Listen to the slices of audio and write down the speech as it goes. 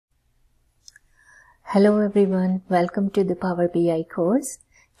Hello everyone, welcome to the Power BI course.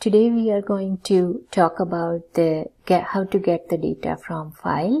 Today we are going to talk about how to get the data from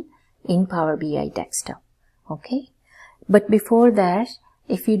file in Power BI desktop. Okay, but before that,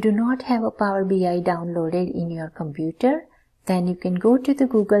 if you do not have a Power BI downloaded in your computer, then you can go to the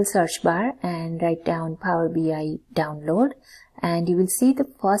Google search bar and write down Power BI download, and you will see the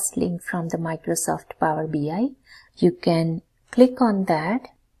first link from the Microsoft Power BI. You can click on that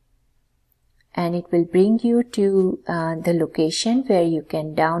and it will bring you to the location where you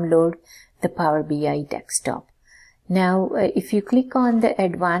can download the Power BI desktop. Now, if you click on the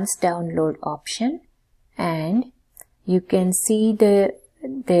advanced download option, and you can see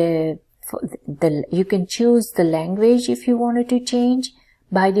you can choose the language if you wanted to change.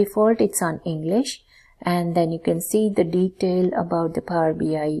 By default, it's on English, and then you can see the detail about the Power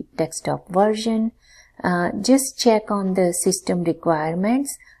BI desktop version. Just check on the system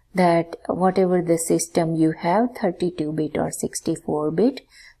requirements, that whatever the system you have, 32-bit or 64-bit,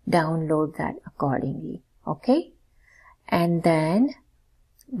 download that accordingly. Okay, and then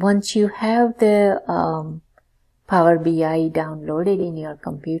once you have the Power BI downloaded in your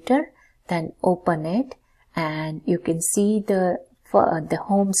computer, then open it and you can see the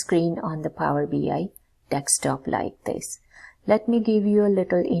home screen on the Power BI desktop like this. Let me give you a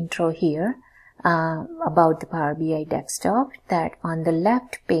little intro here about the Power BI desktop. That on the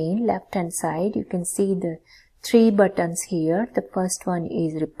left hand side, you can see the three buttons here. The first one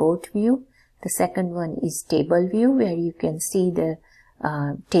is report view. The second one is table view, where you can see the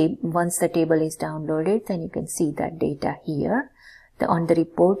once the table is downloaded, then you can see that data here. On the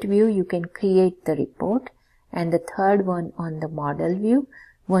report view, you can create the report. And the third one on the model view,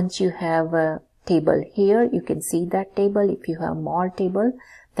 once you have a table here, you can see that table. If you have more table,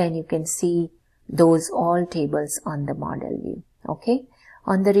 then you can see those all tables on the model view. Okay,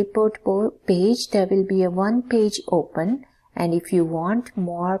 on the report page, there will be a one page open, and if you want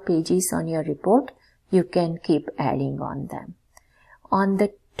more pages on your report, you can keep adding on them. On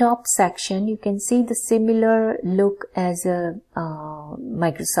the top section, you can see the similar look as a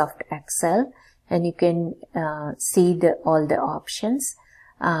Microsoft Excel, and you can see all the options.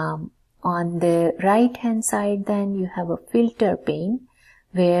 On the right hand side, then you have a filter pane,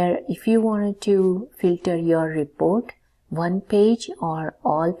 where if you wanted to filter your report, one page or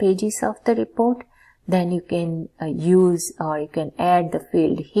all pages of the report, then you can use, or you can add the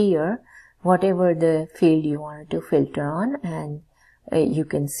field here, whatever the field you wanted to filter on, and you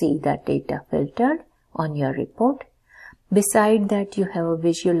can see that data filtered on your report. Beside that, you have a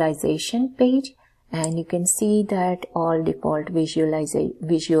visualization page, and you can see that all default visuals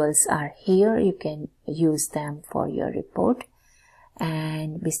are here. You can use them for your report.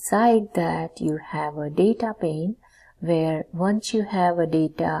 And beside that, you have a data pane, where once you have a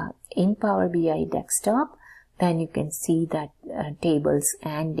data in Power BI desktop, then you can see that tables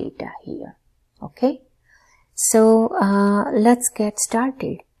and data here. Okay, so let's get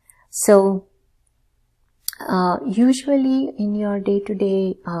started. So usually in your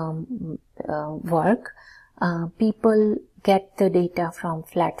day-to-day work, people get the data from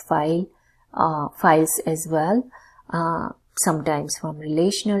flat files as well. Sometimes from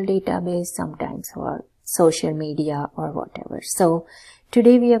relational database, sometimes for social media or whatever. So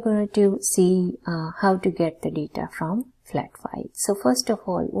today we are going to see how to get the data from flat file. So first of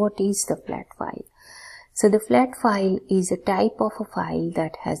all, what is the flat file? So the flat file is a type of a file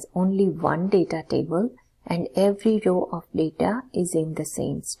that has only one data table, and every row of data is in the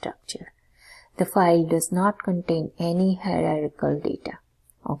same structure. The file does not contain any hierarchical data.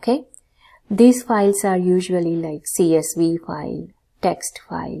 Okay. These files are usually like CSV file, text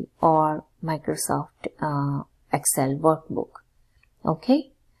file, or Microsoft Excel workbook.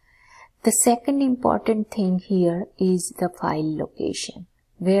 Okay. The second important thing here is the file location,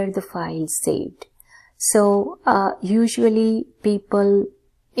 where the file is saved. So usually people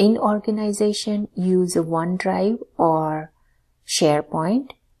in organization use a OneDrive or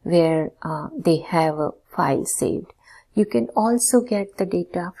SharePoint, where they have a file saved. You can also get the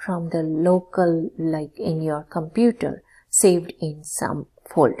data from the local, like in your computer, saved in some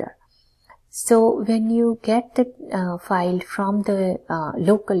folder. So when you get the file from the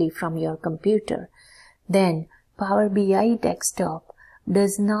locally from your computer, then Power BI desktop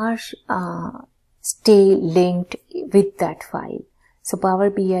does not stay linked with that file. So Power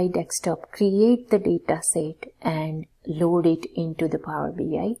BI desktop create the data set and load it into the Power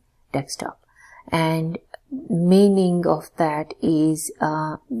BI desktop. And meaning of that is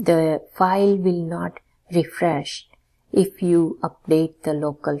the file will not refresh if you update the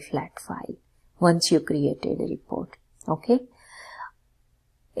local flat file once you created a report. Okay.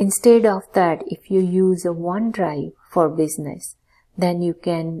 Instead of that, if you use a OneDrive for business, then you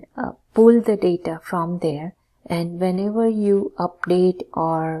can pull the data from there, and whenever you update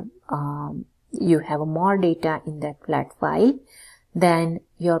or you have more data in that flat file, then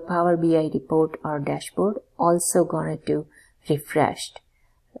your Power BI report or dashboard also going to refreshed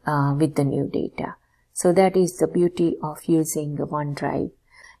with the new data. So that is the beauty of using the OneDrive.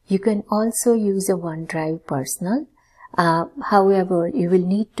 You can also use a OneDrive Personal. However, you will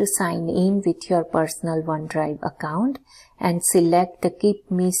need to sign in with your personal OneDrive account and select the Keep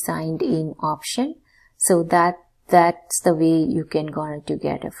Me Signed In option. So that's the way you can going to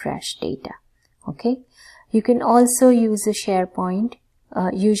get a fresh data. Okay. You can also use a SharePoint.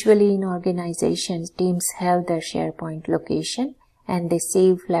 Usually in organizations, teams have their SharePoint location and they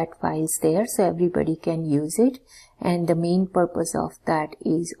save flat files there, so everybody can use it. And the main purpose of that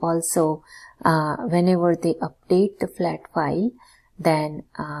is also whenever they update the flat file, then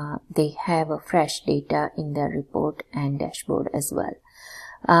they have a fresh data in their report and dashboard as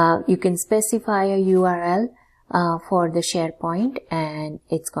well. You can specify a URL for the SharePoint, and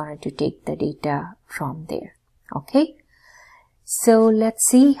it's going to take the data from there. Okay. So let's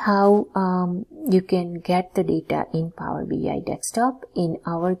see how you can get the data in Power BI Desktop. In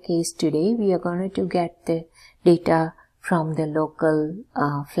our case today, we are going to get the data from the local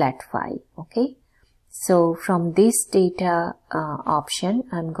flat file. Okay. So from this data option,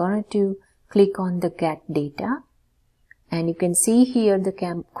 I'm going to click on the Get Data, and you can see here the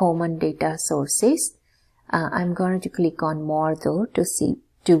common data sources. I'm going to click on More though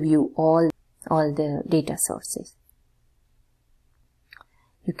to view all the data sources.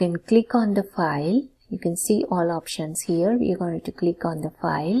 You can click on the file. You can see all options here. We are going to click on the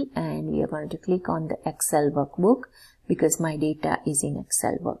file, and we are going to click on the Excel workbook because my data is in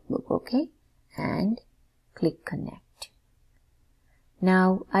Excel workbook. Okay, and click Connect.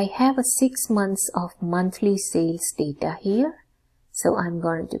 Now I have a 6 months of monthly sales data here. So I'm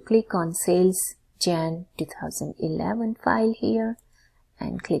going to click on Sales Jan 2011 file here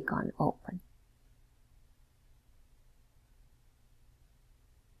and click on Open.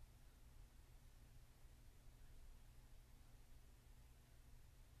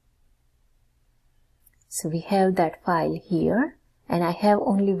 So we have that file here, and I have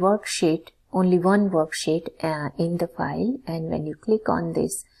only one worksheet in the file. And when you click on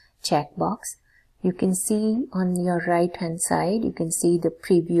this checkbox, you can see on your right hand side, you can see the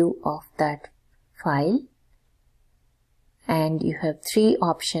preview of that file, and you have 3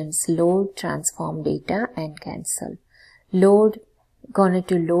 options: load, transform data, and cancel. Load, going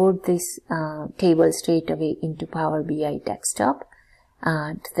to load this table straight away into Power BI Desktop.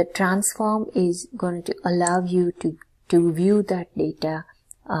 The transform is going to allow you to view that data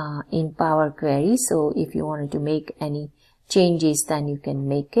in Power Query. So if you wanted to make any changes, then you can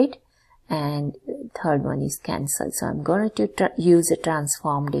make it. And third one is cancel. So I'm going to use a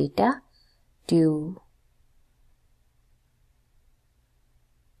transform data to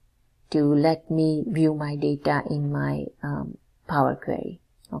let me view my data in my Power Query.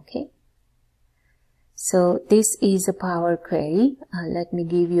 Okay. So this is a Power Query. Let me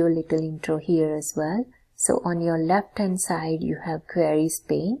give you a little intro here as well. So on your left hand side, you have queries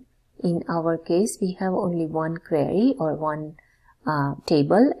pane. In our case, we have only one query or one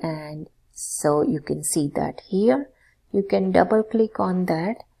table, and so you can see that here. You can double click on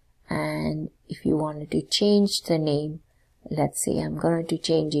that, and if you wanted to change the name, let's say I'm going to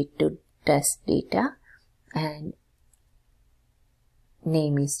change it to test data, and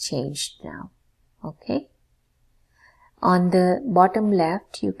name is changed now. Okay. On the bottom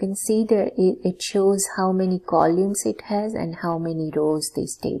left, you can see that it shows how many columns it has and how many rows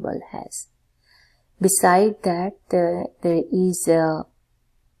this table has. Beside that, there is a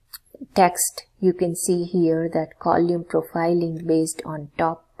text. You can see here that column profiling based on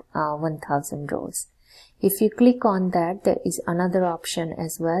top 1000 rows. If you click on that, there is another option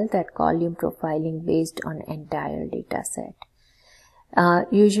as well, that column profiling based on entire data set.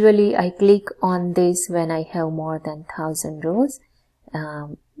 Usually I click on this when I have more than 1000 rows.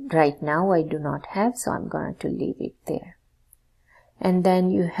 Right now I do not have, so I'm going to leave it there. And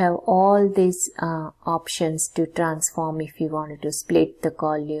then you have all these options to transform if you wanted to split the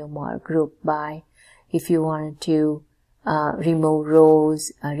column or group by, if you wanted to remove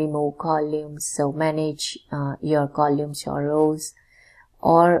rows, remove columns, so manage your columns or rows,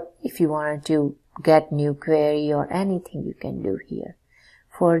 or if you wanted to get new query or anything, you can do here.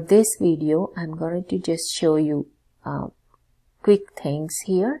 For this video, I'm going to just show you quick things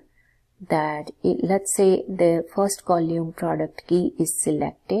here, that let's say the first column product key is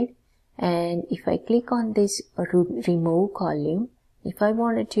selected, and if I click on this remove column, If I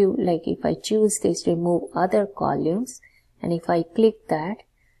wanted to, like if I choose this remove other columns, and if I click that,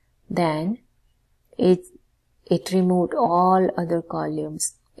 then it removed all other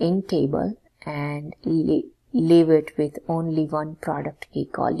columns in table and leave it with only one product key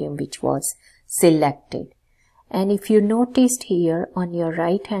column which was selected. And if you noticed here on your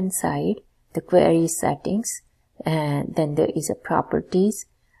right hand side, the query settings, and then there is a properties,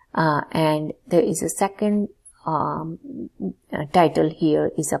 and there is a second title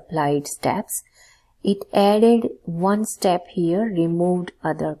here is applied steps. It added one step here, removed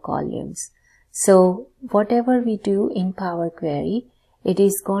other columns. So whatever we do in Power Query, it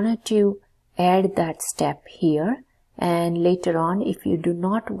is going to add that step here, and later on if you do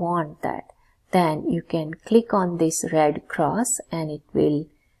not want that, then you can click on this red cross and it will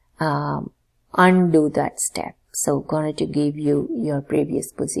undo that step. So going to give you your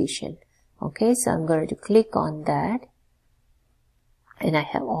previous position. Okay, so I'm going to click on that and I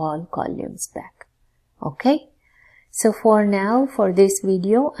have all columns back. Okay, so for now, for this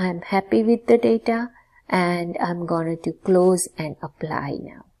video, I'm happy with the data and I'm going to close and apply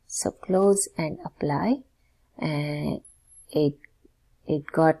now. So close and apply, and it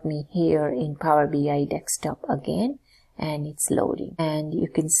got me here in Power BI desktop again, and it's loading. And you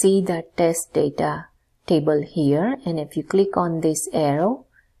can see that test data table here, and if you click on this arrow,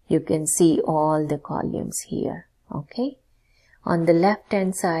 you can see all the columns here. Okay, on the left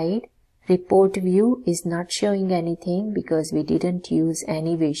hand side, report view is not showing anything because we didn't use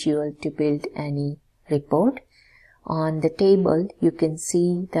any visual to build any report. On the table, you can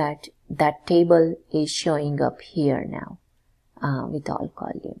see that that table is showing up here now with all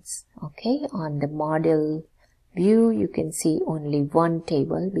columns. Okay, on the model view, you can see only one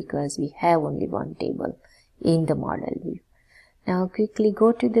table because we have only one table in the model view. Now quickly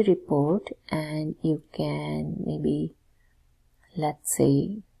go to the report and you can maybe, let's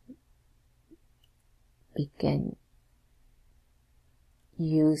say, we can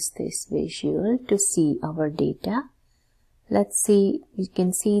use this visual to see our data. Let's see, you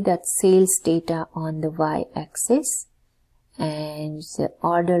can see that sales data on the y-axis and the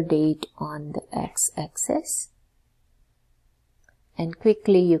order date on the x-axis, and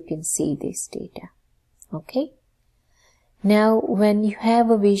quickly you can see this data. Okay, now when you have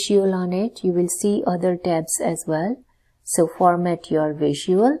a visual on it, you will see other tabs as well. So format your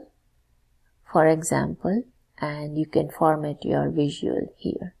visual, for example, and you can format your visual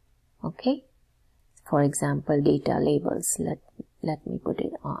here. Okay, for example, data labels. Let me put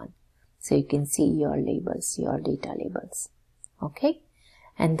it on so you can see your labels, your data labels. Okay,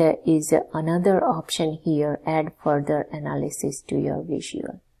 and there is another option here, add further analysis to your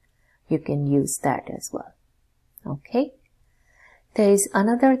visual. You can use that as well. Okay, there is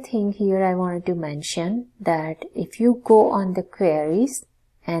another thing here I wanted to mention, that if you go on the queries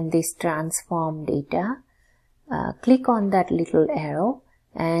and this transform data, click on that little arrow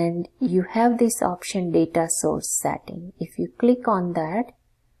and you have this option data source setting. If you click on that,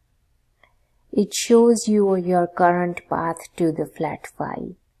 it shows you your current path to the flat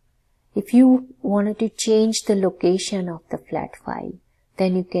file. If you wanted to change the location of the flat file,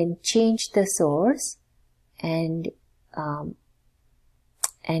 then you can change the source and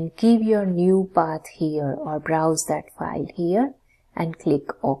give your new path here or browse that file here and click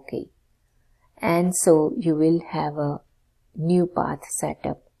OK. And so you will have a new path set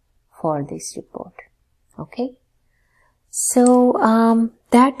up for this report. Okay, so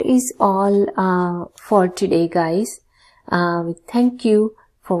that is all for today, guys. Thank you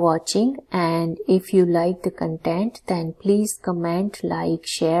for watching, and if you like the content, then please comment, like,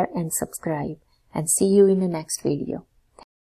 share and subscribe, and see you in the next video.